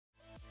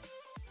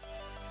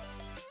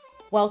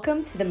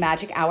Welcome to the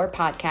Magic Hour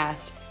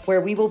podcast,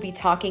 where we will be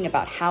talking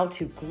about how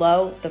to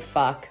glow the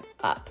fuck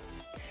up.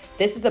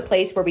 This is a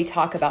place where we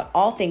talk about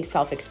all things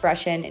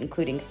self-expression,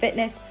 including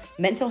fitness,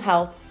 mental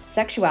health,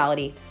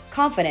 sexuality,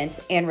 confidence,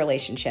 and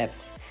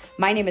relationships.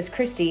 My name is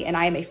Christy, and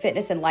I am a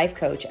fitness and life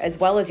coach, as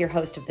well as your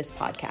host of this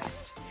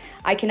podcast.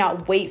 I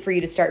cannot wait for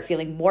you to start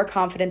feeling more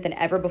confident than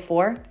ever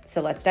before,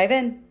 so let's dive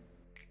in.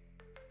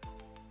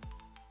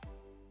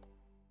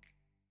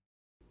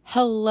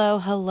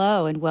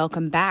 Hello, and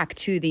welcome back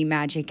to the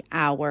Magic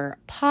Hour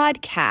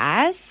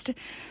podcast.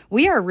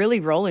 We are really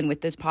rolling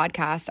with this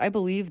podcast. I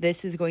believe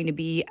this is going to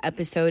be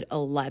episode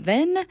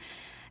 11,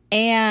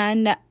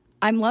 and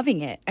I'm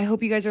loving it. I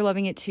hope you guys are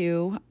loving it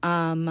too.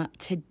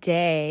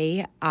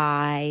 Today,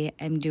 I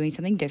am doing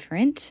something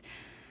different.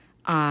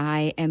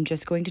 I am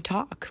just going to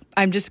talk.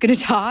 I'm just going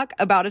to talk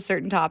about a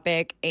certain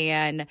topic,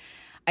 and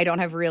I don't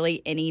have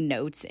really any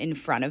notes in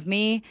front of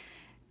me.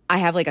 I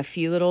have like a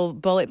few little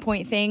bullet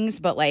point things,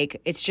 but like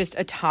it's just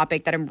a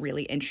topic that I'm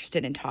really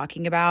interested in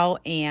talking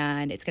about,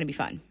 and it's going to be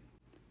fun.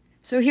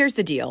 So here's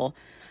the deal.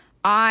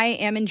 I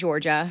am in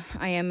Georgia.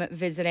 I am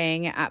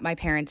visiting at my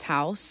parents'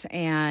 house,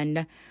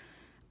 and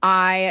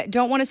I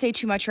don't want to say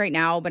too much right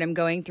now, but I'm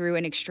going through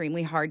an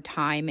extremely hard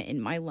time in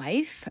my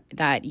life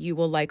that you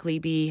will likely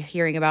be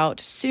hearing about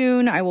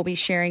soon. I will be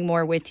sharing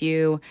more with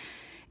you,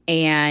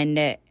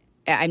 and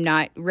I'm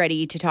not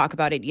ready to talk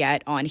about it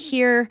yet on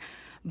here.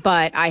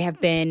 But I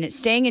have been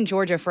staying in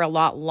Georgia for a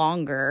lot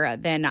longer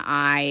than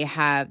I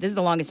have. This is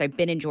the longest I've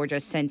been in Georgia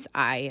since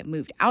I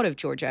moved out of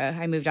Georgia.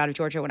 I moved out of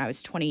Georgia when I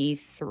was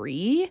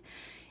 23,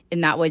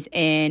 and that was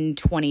in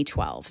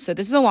 2012. So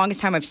this is the longest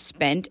time I've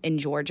spent in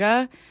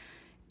Georgia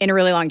in a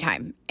really long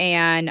time.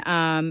 And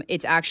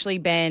it's actually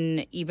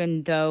been,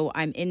 even though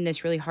I'm in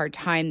this really hard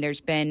time, there's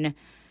been,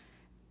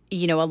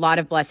 a lot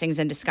of blessings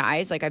in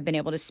disguise. Like I've been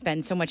able to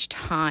spend so much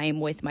time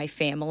with my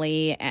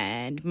family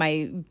and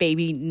my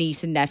baby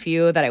niece and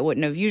nephew that I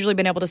wouldn't have usually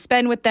been able to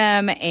spend with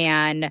them.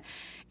 And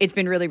it's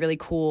been really, really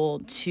cool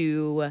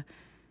to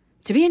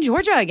be in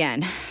Georgia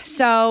again.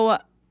 So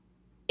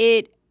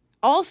it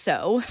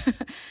also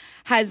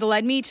has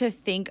led me to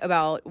think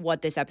about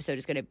what this episode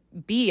is going to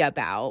be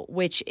about,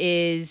 which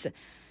is,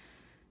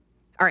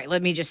 all right,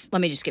 let me just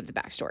give the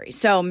backstory.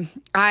 So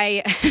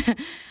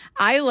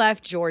I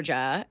left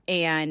Georgia,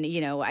 and,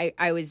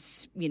 I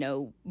was,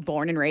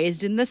 born and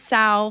raised in the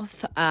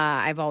South.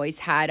 I've always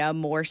had a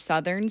more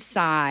Southern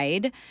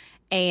side.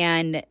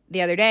 And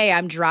the other day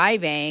I'm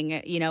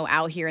driving,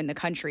 out here in the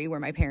country where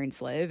my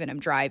parents live, and I'm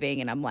driving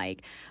and I'm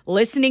like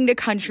listening to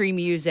country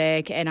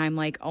music, and I'm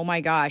like, oh my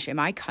gosh, am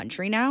I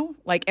country now?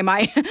 Like,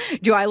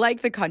 do I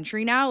like the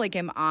country now? Like,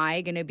 am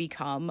I going to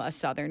become a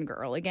Southern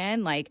girl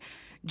again? Like,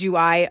 do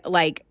I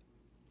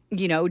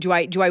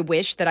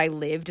wish that I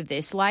lived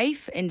this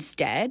life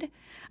instead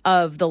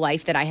of the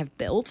life that I have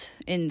built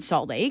in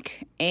Salt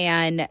Lake?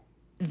 And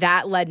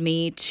that led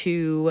me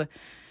to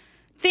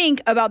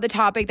think about the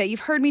topic that you've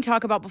heard me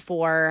talk about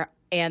before.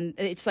 And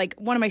it's like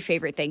one of my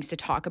favorite things to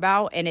talk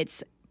about, and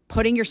it's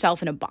putting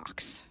yourself in a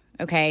box.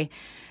 Okay.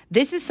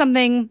 This is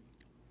something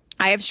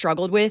I have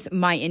struggled with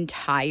my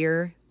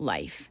entire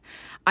life.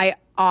 I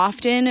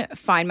often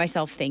find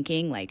myself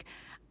thinking like,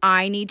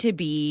 I need to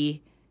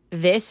be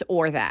this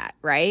or that,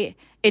 right?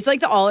 It's like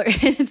the all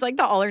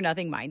or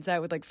nothing mindset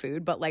with like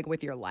food, but like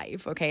with your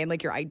life, okay? And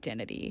like your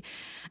identity.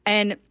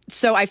 And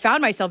so I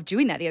found myself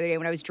doing that the other day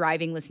when I was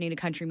driving, listening to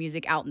country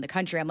music out in the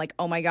country. I'm like,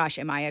 oh my gosh,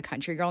 am I a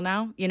country girl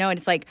now? And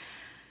it's like,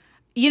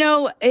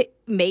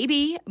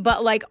 maybe,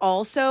 but like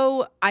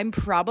also I'm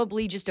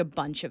probably just a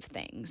bunch of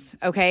things,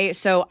 okay?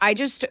 So I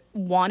just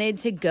wanted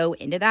to go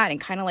into that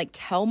and kind of like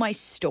tell my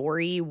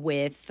story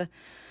with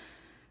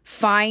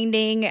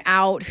finding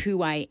out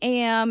who I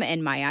am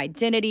and my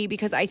identity,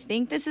 because I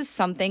think this is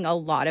something a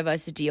lot of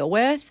us deal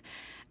with.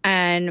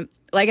 And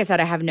like I said,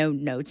 I have no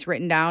notes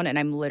written down, and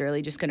I'm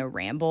literally just going to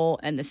ramble,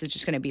 and this is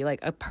just going to be like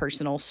a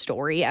personal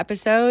story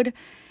episode.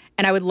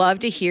 And I would love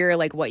to hear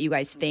like what you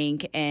guys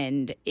think,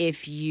 and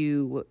if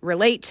you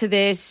relate to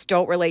this,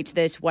 don't relate to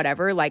this,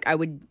 whatever. Like I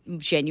would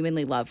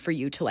genuinely love for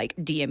you to like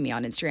DM me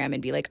on Instagram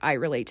and be like, I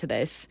relate to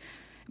this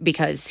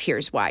because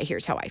here's why,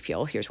 here's how I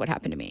feel, here's what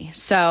happened to me.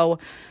 So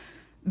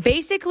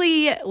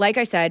basically, like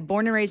I said,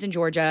 born and raised in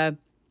Georgia,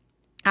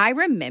 I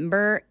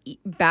remember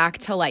back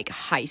to like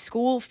high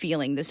school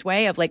feeling this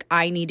way of like,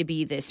 I need to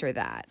be this or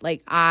that.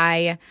 Like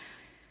I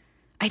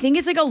think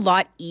it's like a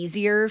lot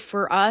easier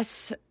for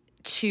us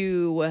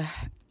to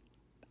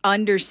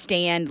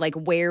understand like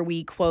where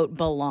we quote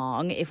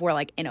belong if we're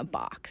like in a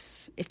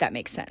box, if that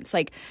makes sense.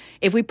 Like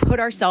if we put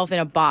ourselves in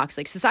a box,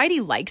 like society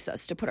likes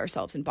us to put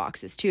ourselves in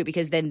boxes too,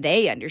 because then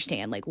they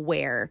understand like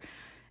where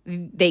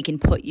they can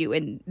put you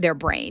in their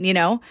brain,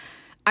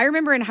 I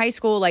remember in high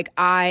school, like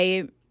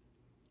I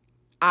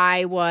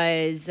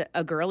was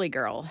a girly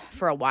girl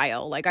for a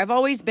while. Like I've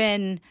always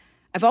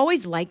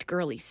liked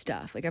girly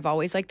stuff. Like I've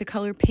always liked the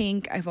color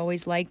pink. I've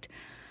always liked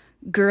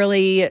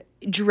girly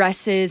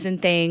dresses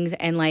and things.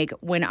 And like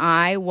when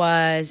I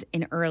was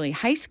in early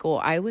high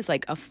school, I was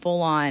like a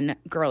full-on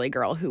girly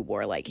girl who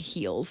wore like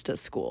heels to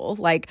school.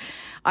 Like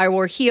I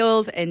wore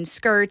heels and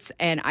skirts,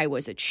 and I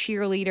was a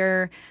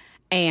cheerleader.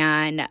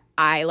 And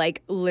I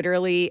like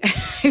literally,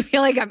 I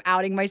feel like I'm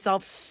outing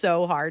myself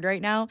so hard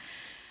right now.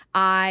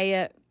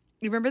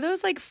 You remember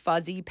those like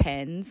fuzzy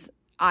pens?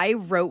 I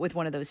wrote with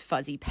one of those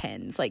fuzzy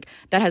pens, like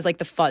that has like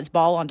the fuzz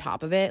ball on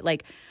top of it.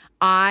 Like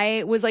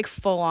I was like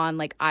full on,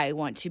 like I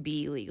want to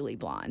be Legally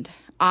Blonde.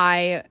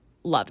 I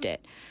loved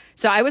it.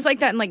 So I was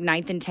like that in like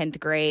 9th and 10th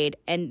grade.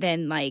 And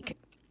then like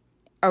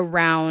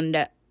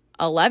around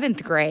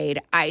 11th grade,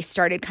 I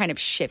started kind of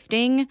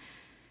shifting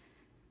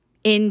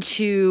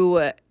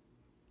into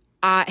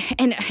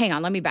and hang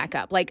on, let me back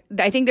up. Like,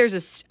 I think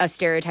there's a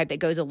stereotype that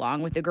goes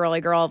along with the girly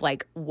girl of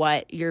like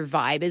what your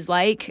vibe is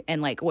like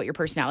and like what your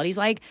personality is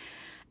like.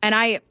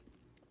 And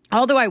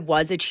although I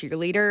was a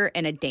cheerleader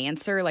and a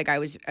dancer, like I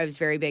was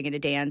very big into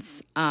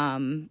dance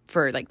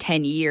for like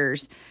 10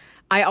 years.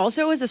 I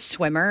also was a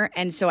swimmer,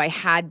 and so I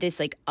had this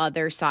like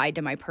other side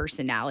to my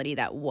personality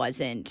that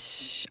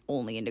wasn't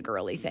only into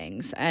girly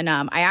things. And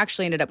I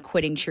actually ended up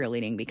quitting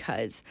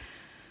cheerleading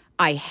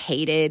I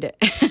hated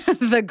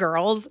the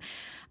girls.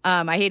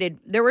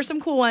 There were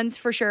some cool ones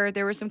for sure.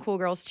 There were some cool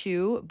girls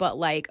too, but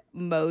like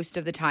most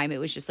of the time it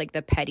was just like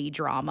the petty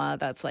drama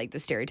that's like the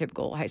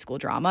stereotypical high school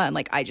drama. And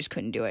like, I just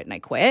couldn't do it and I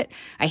quit.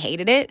 I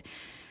hated it.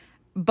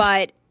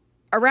 But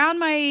around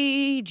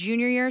my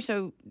junior year,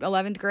 so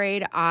 11th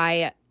grade,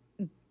 I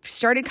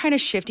started kind of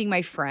shifting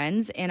my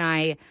friends, and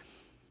I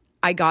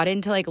got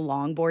into like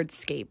longboard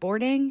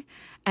skateboarding.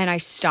 And I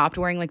stopped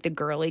wearing like the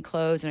girly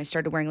clothes, and I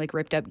started wearing like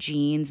ripped up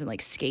jeans and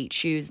like skate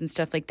shoes and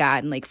stuff like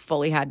that, and like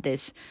fully had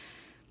this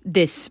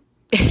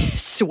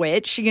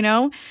switch, you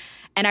know?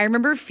 And I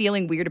remember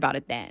feeling weird about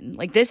it then.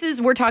 Like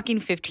we're talking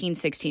 15,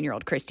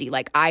 16-year-old Christy.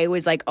 Like I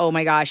was like, oh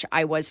my gosh,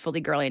 I was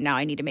fully girly and now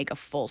I need to make a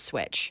full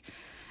switch.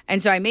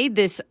 And so I made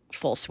this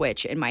full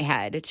switch in my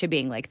head to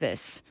being like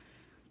this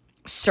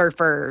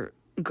surfer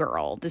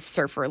girl, this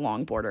surfer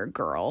longboarder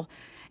girl.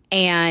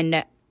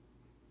 And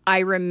I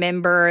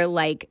remember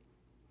like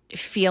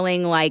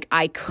feeling like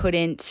I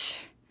couldn't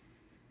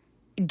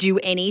do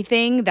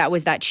anything that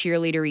was that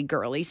cheerleadery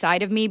girly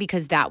side of me,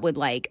 because that would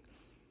like,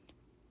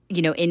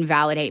 you know,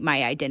 invalidate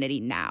my identity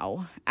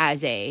now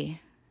as a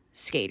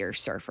skater,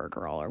 surfer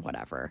girl or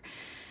whatever.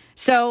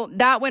 So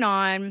that went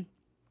on.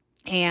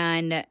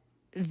 And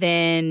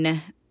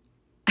then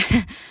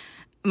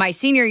my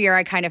senior year,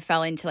 I kind of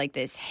fell into like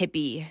this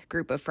hippie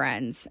group of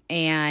friends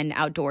and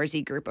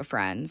outdoorsy group of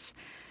friends.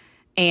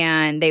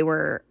 And they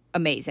were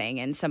amazing.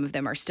 And some of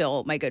them are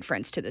still my good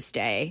friends to this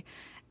day.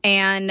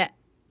 And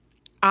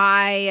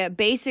I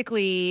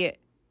basically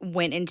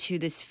went into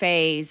this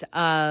phase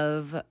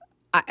of,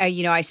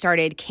 I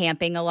started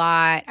camping a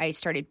lot. I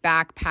started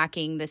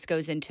backpacking. This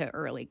goes into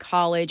early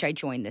college. I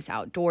joined this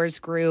outdoors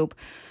group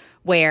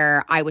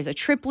where I was a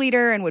trip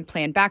leader and would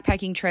plan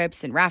backpacking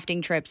trips and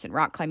rafting trips and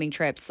rock climbing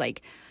trips.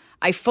 Like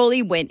I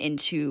fully went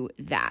into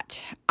that.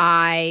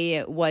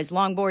 I was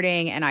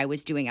longboarding and I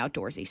was doing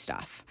outdoorsy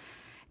stuff.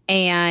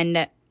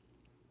 And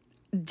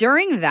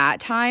during that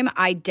time,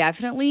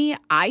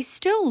 I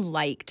still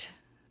liked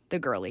the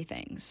girly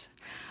things.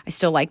 I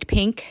still liked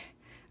pink.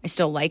 I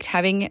still liked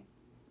having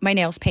my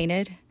nails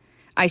painted.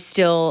 I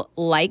still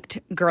liked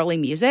girly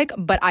music,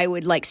 but I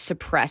would like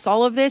suppress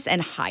all of this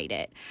and hide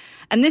it.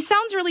 And this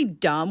sounds really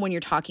dumb when you're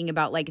talking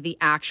about like the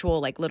actual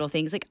like little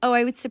things like, oh,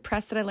 I would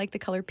suppress that I like the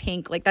color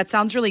pink. Like that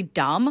sounds really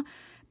dumb.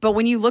 But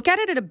when you look at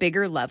it at a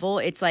bigger level,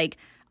 it's like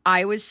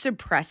I was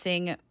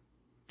suppressing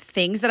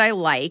things that I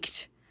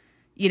liked,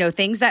 you know,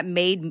 things that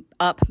made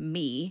up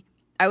me.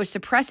 I was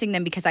suppressing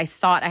them because I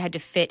thought I had to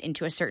fit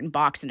into a certain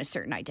box and a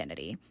certain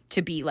identity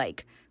to be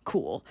like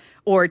cool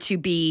or to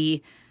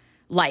be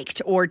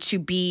liked or to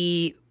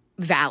be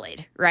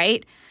valid,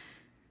 right?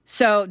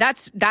 So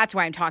that's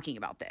why I'm talking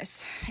about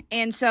this.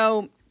 And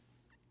so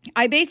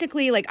I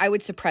basically like I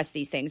would suppress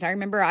these things. I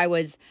remember I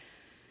was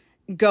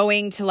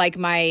going to like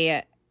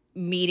my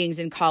meetings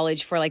in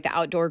college for like the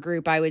outdoor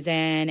group I was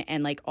in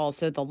and like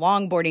also the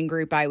longboarding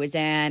group I was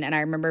in. And I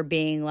remember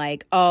being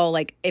like, oh,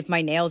 like if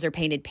my nails are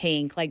painted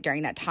pink, like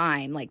during that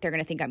time, like they're going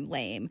to think I'm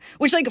lame,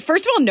 which like,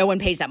 first of all, no one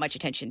pays that much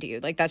attention to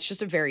you. Like that's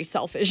just a very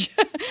selfish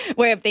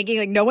way of thinking.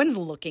 Like no one's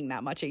looking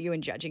that much at you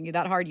and judging you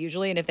that hard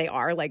usually. And if they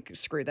are, like,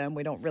 screw them.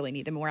 We don't really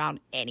need them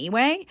around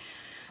anyway.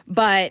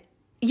 But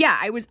yeah,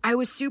 I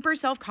was super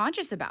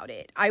self-conscious about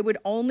it. I would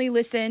only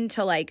listen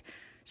to like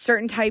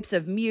certain types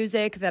of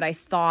music that I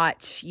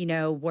thought, you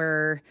know,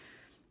 were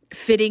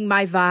fitting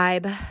my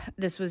vibe.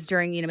 This was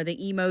during, you know,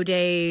 the emo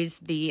days,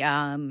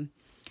 I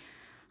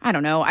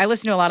don't know. I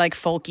listened to a lot of like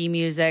folky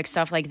music,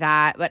 stuff like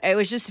that. But it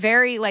was just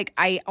very like,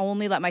 I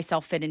only let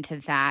myself fit into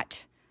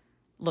that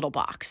little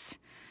box.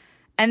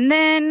 And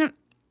then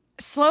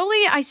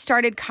slowly I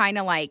started kind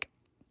of like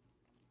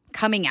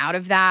coming out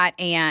of that,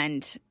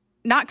 and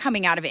not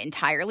coming out of it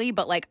entirely,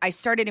 but like I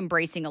started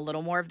embracing a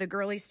little more of the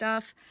girly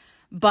stuff.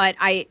 But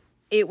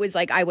it was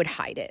like I would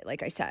hide it,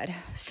 like I said.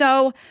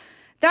 So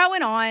that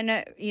went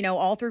on,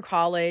 all through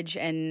college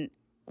and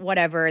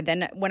whatever.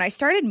 Then when I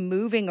started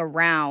moving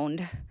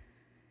around,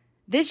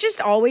 this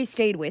just always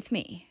stayed with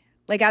me.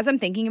 Like, as I'm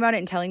thinking about it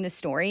and telling this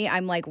story,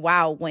 I'm like,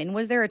 wow, when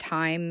was there a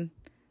time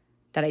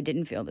that I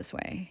didn't feel this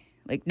way?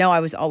 Like, no, I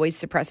was always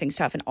suppressing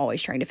stuff and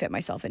always trying to fit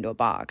myself into a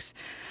box.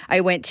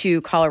 I went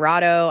to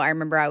Colorado. I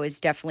remember I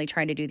was definitely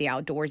trying to do the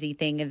outdoorsy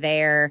thing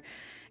there.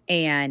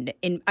 And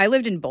I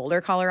lived in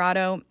Boulder,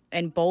 Colorado,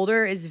 and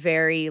Boulder is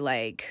very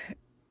like,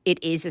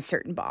 it is a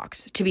certain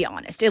box, to be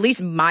honest. At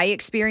least my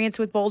experience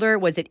with Boulder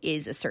was it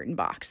is a certain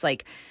box.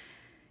 Like,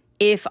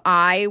 if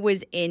I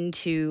was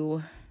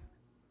into,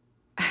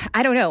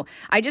 I don't know,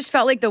 I just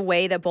felt like the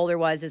way that Boulder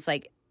was is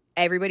like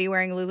everybody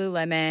wearing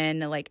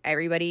Lululemon, like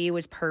everybody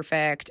was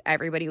perfect.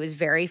 Everybody was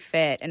very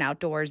fit and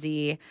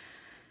outdoorsy.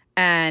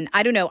 And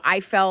I don't know,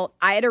 I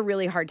had a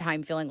really hard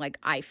time feeling like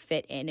I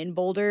fit in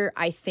Boulder.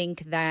 I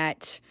think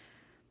that's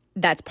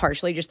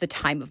partially just the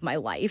time of my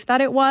life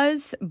that it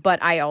was,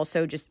 but I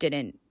also just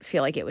didn't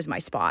feel like it was my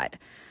spot.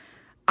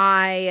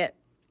 When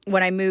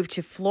I moved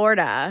to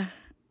Florida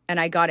and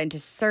I got into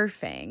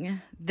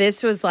surfing,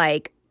 this was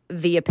like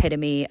the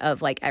epitome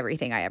of like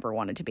everything I ever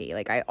wanted to be.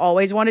 Like, I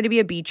always wanted to be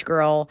a beach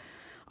girl.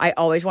 I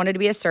always wanted to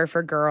be a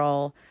surfer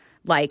girl.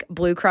 Like,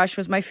 Blue Crush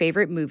was my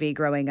favorite movie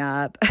growing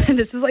up.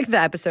 This is like the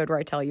episode where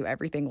I tell you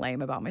everything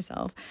lame about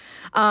myself.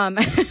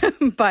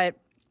 But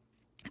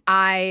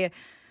I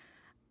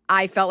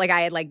felt like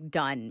I had like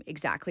done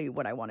exactly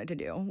what I wanted to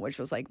do, which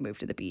was like move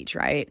to the beach,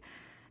 right?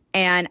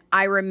 And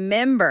I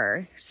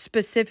remember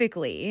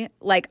specifically,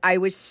 like, I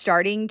was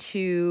starting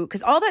to,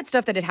 because all that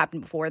stuff that had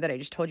happened before that I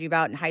just told you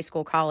about in high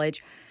school,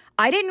 college,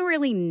 I didn't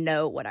really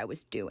know what I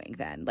was doing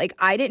then. Like,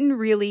 I didn't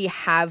really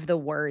have the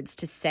words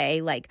to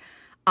say, like,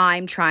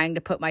 I'm trying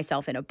to put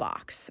myself in a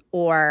box,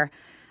 or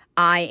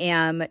I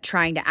am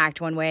trying to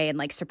act one way and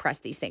like suppress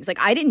these things. Like,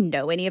 I didn't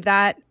know any of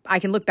that. I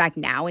can look back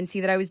now and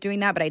see that I was doing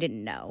that, but I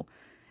didn't know.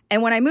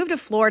 And when I moved to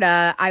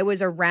Florida, I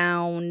was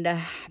around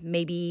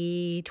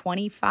maybe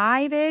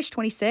 25-ish,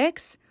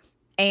 26.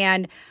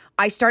 And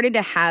I started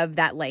to have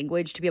that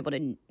language to be able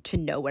to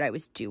know what I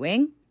was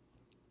doing.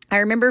 I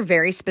remember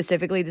very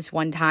specifically this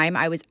one time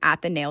I was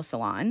at the nail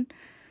salon.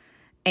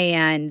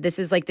 And this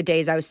is like the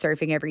days I was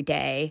surfing every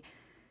day.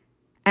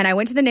 And I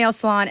went to the nail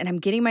salon and I'm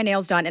getting my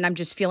nails done and I'm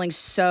just feeling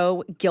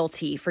so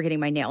guilty for getting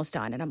my nails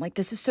done. And I'm like,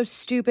 this is so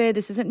stupid.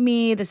 This isn't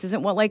me. This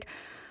isn't what like,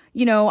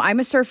 I'm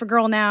a surfer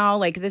girl now.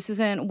 Like, this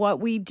isn't what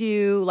we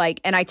do.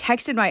 Like, and I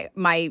texted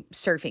my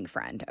surfing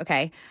friend,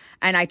 okay?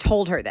 And I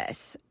told her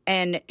this.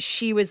 And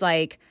she was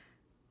like,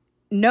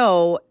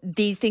 no,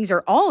 these things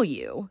are all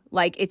you.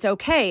 Like, it's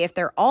okay if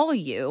they're all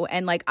you.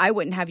 And like, I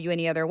wouldn't have you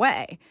any other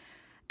way.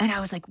 And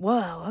I was like,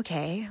 whoa,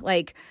 okay.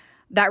 Like,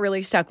 that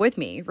really stuck with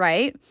me,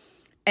 right?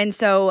 And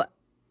so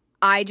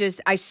I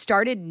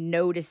started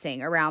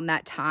noticing around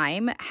that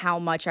time how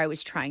much I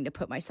was trying to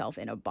put myself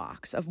in a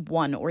box of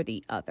one or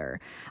the other.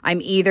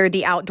 I'm either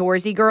the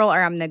outdoorsy girl or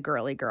I'm the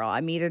girly girl.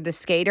 I'm either the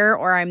skater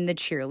or I'm the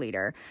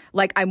cheerleader.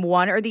 Like, I'm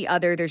one or the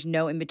other. There's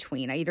no in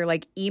between. I either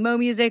like emo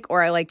music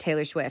or I like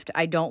Taylor Swift.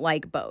 I don't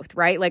like both,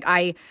 right? Like,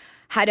 I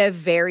had a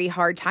very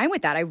hard time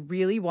with that. I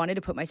really wanted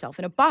to put myself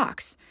in a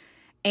box.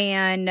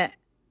 And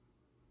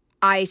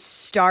I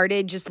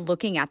started just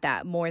looking at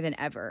that more than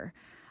ever.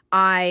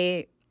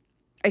 I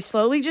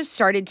slowly just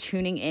started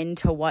tuning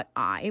into what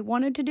I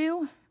wanted to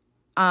do.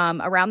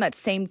 Around that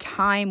same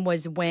time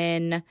was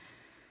when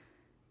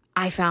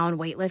I found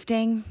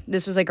weightlifting.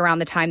 This was like around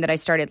the time that I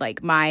started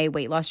like my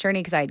weight loss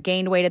journey because I had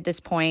gained weight at this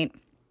point.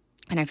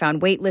 And I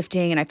found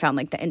weightlifting and I found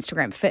like the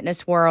Instagram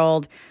fitness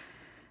world.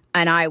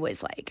 And I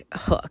was like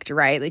hooked,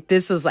 right? Like,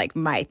 this was like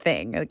my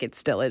thing. Like, it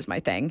still is my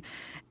thing.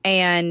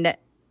 And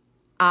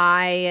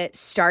I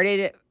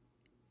started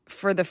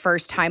for the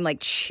first time like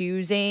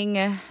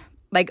choosing,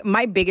 like,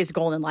 my biggest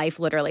goal in life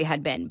literally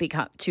had been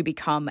to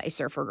become a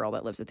surfer girl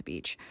that lives at the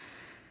beach.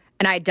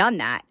 And I had done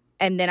that.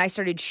 And then I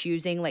started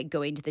choosing like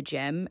going to the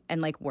gym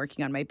and like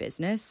working on my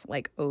business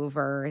like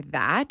over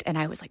that. And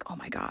I was like, oh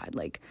my God,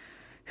 like,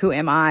 who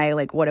am I?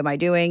 Like, what am I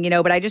doing?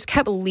 But I just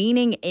kept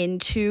leaning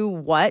into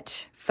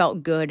what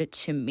felt good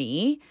to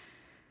me.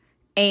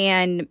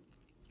 And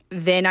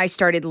then I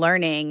started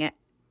learning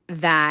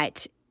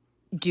that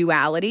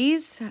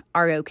dualities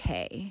are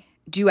okay.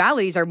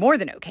 Dualities are more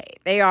than okay.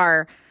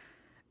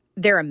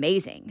 They're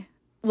amazing.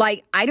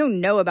 Like, I don't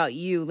know about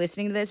you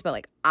listening to this, but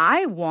like,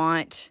 I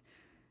want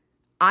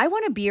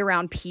to be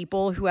around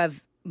people who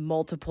have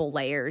multiple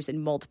layers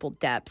and multiple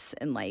depths,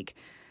 and like,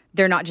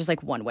 they're not just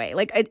like one way.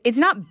 Like, it's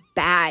not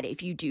bad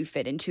if you do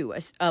fit into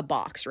a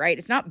box, right?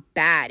 It's not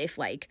bad if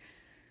like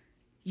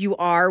you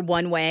are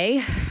one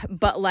way,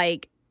 but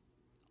like,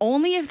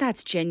 only if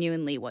that's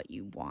genuinely what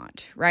you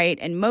want, right?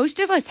 And most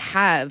of us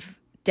have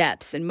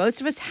depths and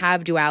most of us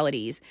have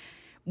dualities.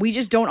 We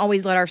just don't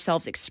always let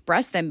ourselves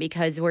express them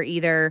because we're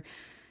either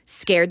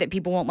scared that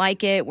people won't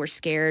like it. We're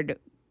scared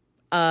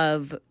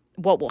of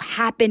what will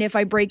happen if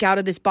I break out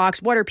of this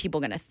box. What are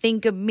people going to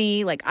think of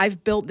me? Like,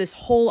 I've built this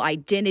whole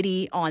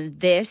identity on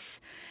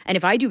this. And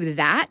if I do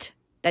that,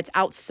 that's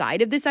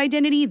outside of this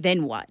identity,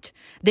 then what?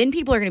 Then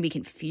people are going to be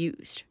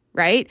confused,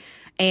 right?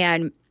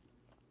 And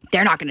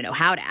they're not going to know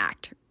how to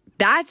act.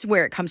 That's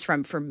where it comes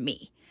from for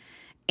me.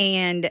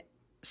 And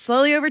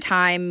slowly over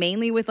time,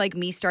 mainly with like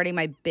me starting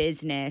my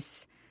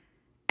business,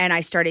 and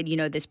I started,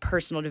 this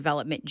personal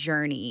development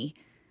journey,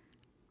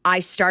 I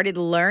started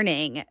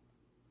learning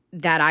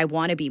that I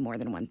want to be more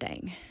than one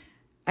thing.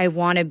 I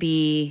want to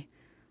be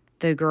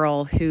the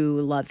girl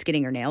who loves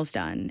getting her nails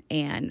done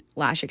and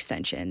lash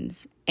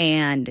extensions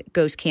and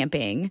goes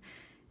camping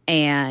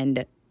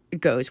and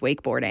goes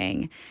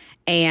wakeboarding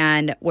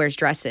and wears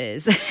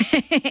dresses,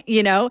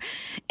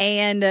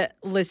 and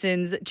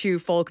listens to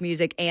folk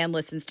music and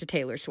listens to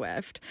Taylor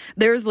Swift.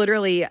 There's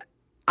literally,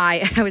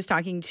 I was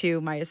talking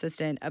to my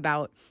assistant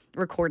about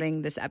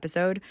recording this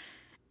episode,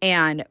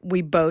 and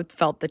we both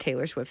felt the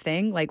Taylor Swift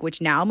thing, like,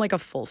 which now I'm like a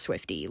full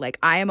Swiftie. Like,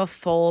 I am a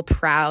full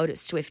proud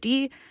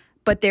Swiftie.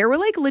 But there were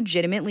like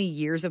legitimately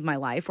years of my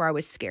life where I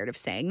was scared of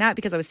saying that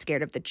because I was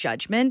scared of the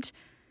judgment.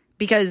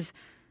 Because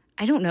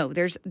I don't know,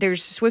 there's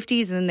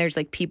Swifties, and then there's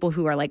like people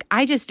who are like,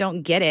 I just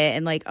don't get it.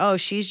 And like, oh,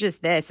 she's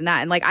just this and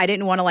that. And like, I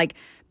didn't want to like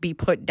be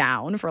put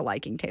down for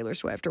liking Taylor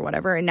Swift or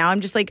whatever. And now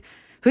I'm just like,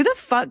 who the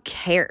fuck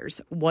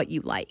cares what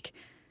you like?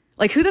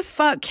 Like, who the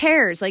fuck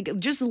cares? Like,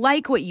 just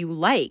like what you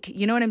like.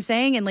 You know what I'm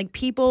saying? And like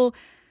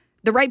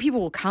the right people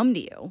will come to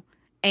you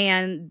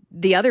and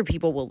the other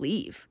people will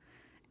leave.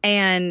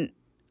 And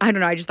I don't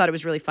know. I just thought it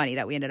was really funny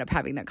that we ended up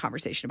having that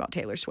conversation about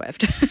Taylor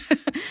Swift.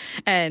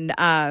 And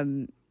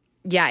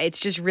it's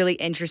just really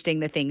interesting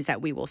the things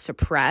that we will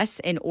suppress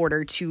in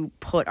order to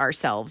put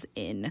ourselves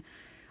in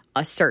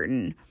a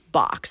certain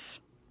box.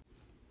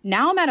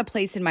 Now I'm at a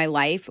place in my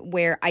life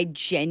where I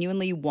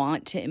genuinely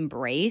want to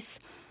embrace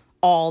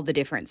all the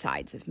different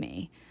sides of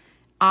me.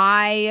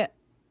 I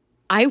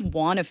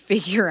want to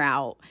figure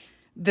out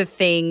the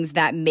things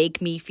that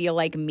make me feel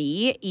like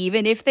me,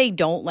 even if they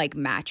don't like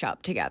match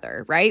up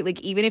together, right? Like,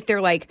 even if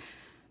they're like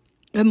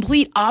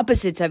complete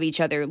opposites of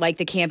each other, like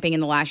the camping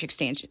and the lash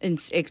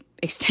extensions.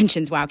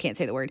 Wow, can't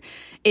say the word.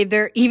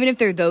 Even if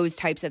they're those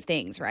types of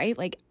things, right?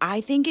 Like, I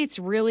think it's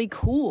really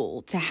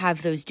cool to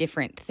have those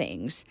different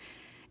things.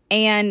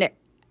 And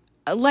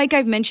like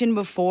I've mentioned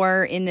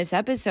before in this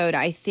episode,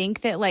 I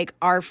think that like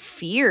our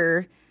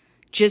fear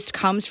just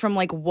comes from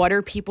like, what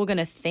are people going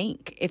to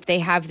think if they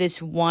have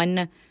this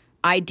one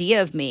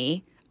idea of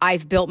me?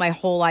 I've built my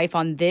whole life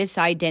on this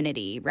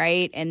identity,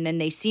 right? And then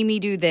they see me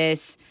do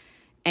this,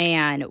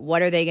 and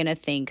what are they going to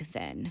think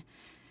then?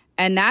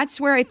 And that's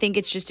where I think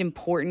it's just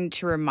important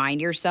to remind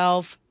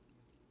yourself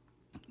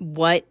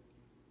what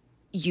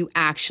you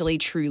actually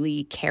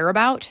truly care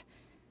about.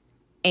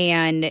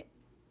 And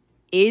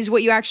is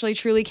what you actually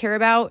truly care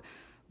about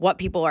what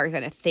people are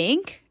going to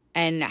think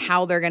and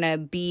how they're going to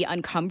be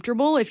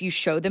uncomfortable if you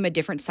show them a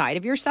different side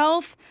of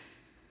yourself?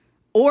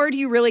 Or do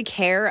you really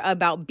care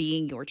about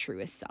being your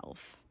truest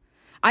self?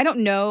 I don't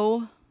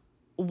know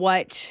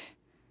what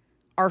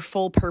our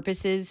full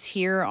purpose is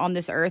here on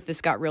this earth.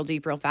 This got real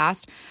deep real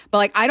fast. But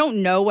like, I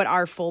don't know what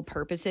our full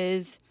purpose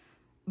is,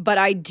 but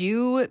I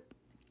do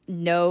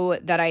know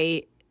that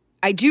I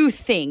do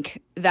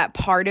think that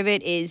part of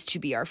it is to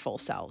be our full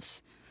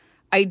selves.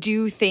 I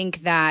do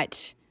think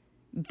that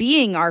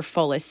being our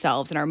fullest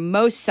selves and our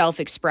most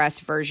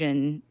self-expressed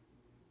version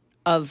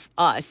of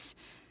us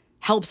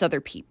helps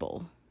other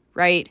people,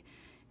 right?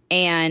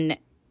 And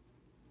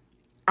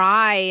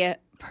I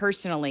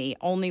personally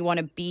only want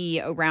to be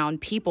around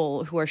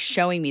people who are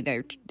showing me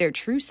their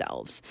true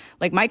selves.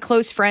 Like my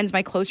close friends,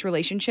 my close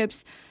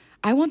relationships,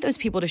 I want those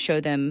people to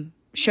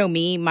show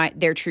me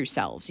their true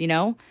selves, you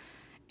know?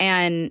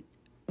 And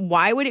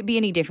why would it be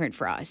any different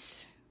for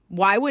us?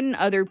 Why wouldn't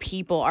other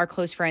people, our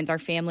close friends, our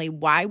family,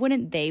 why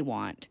wouldn't they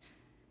want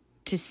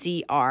to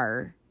see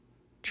our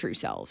true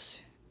selves?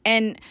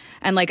 And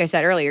like I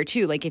said earlier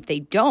too, like if they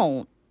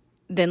don't,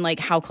 then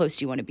like how close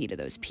do you want to be to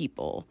those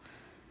people?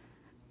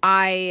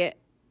 I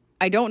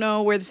don't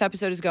know where this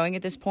episode is going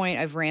at this point.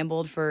 I've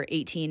rambled for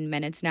 18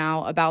 minutes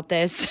now about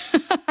this.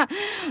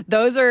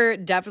 Those are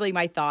definitely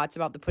my thoughts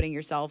about the putting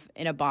yourself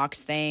in a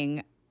box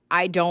thing.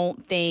 I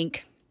don't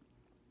think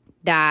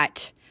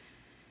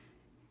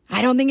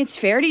it's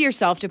fair to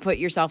yourself to put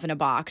yourself in a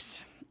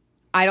box.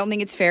 I don't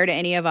think it's fair to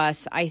any of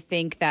us. I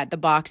think that the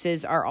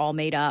boxes are all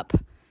made up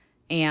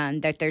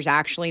and that there's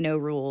actually no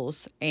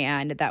rules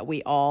and that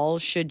we all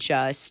should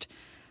just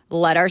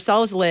let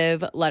ourselves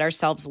live, let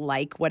ourselves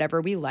like whatever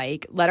we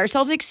like, let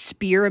ourselves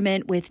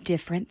experiment with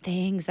different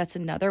things. That's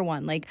another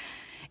one. Like,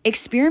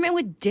 experiment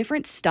with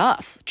different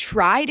stuff.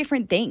 Try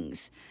different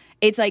things.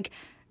 It's like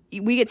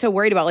we get so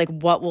worried about like,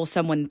 what will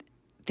someone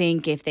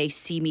think if they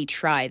see me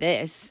try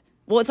this?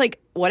 Well, it's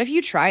like, what if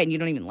you try it and you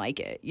don't even like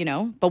it, you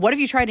know? But what if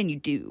you tried and you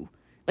do?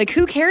 Like,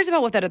 who cares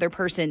about what that other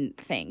person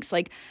thinks?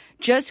 Like,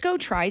 just go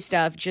try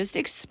stuff. Just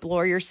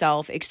explore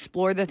yourself.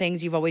 Explore the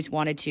things you've always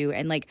wanted to.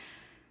 And like,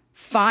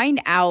 find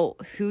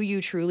out who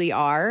you truly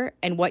are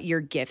and what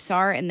your gifts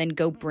are, and then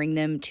go bring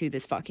them to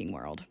this fucking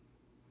world.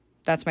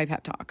 That's my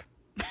pep talk.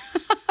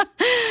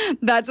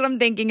 That's what I'm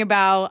thinking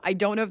about. I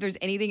don't know if there's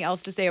anything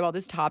else to say about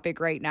this topic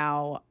right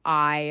now.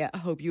 I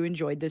hope you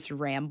enjoyed this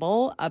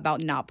ramble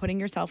about not putting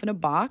yourself in a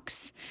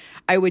box.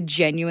 I would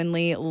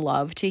genuinely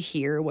love to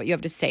hear what you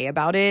have to say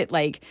about it.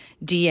 Like,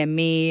 DM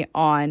me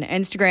on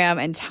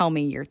Instagram and tell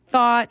me your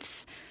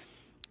thoughts.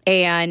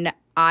 And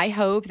I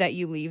hope that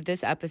you leave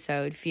this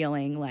episode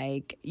feeling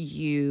like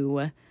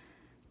you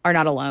are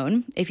not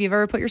alone if you've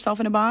ever put yourself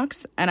in a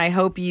box. And I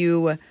hope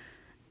you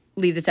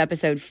leave this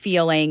episode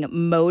feeling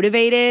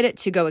motivated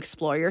to go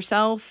explore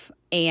yourself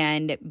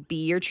and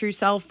be your true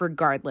self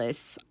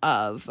regardless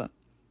of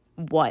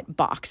what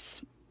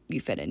box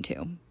you fit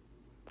into.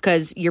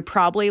 Because you're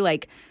probably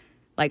like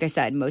I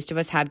said, most of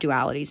us have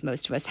dualities.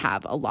 Most of us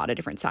have a lot of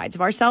different sides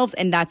of ourselves,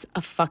 and that's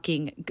a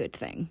fucking good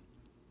thing.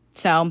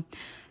 So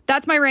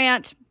that's my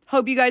rant.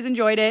 Hope you guys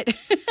enjoyed it.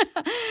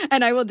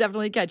 And I will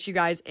definitely catch you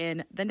guys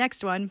in the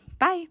next one.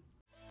 Bye.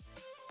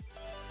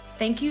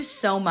 Thank you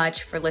so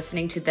much for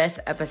listening to this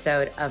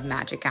episode of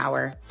Magic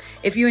Hour.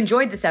 If you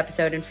enjoyed this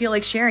episode and feel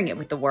like sharing it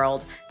with the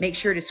world, make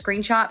sure to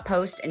screenshot,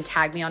 post, and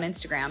tag me on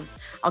Instagram.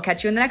 I'll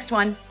catch you in the next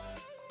one.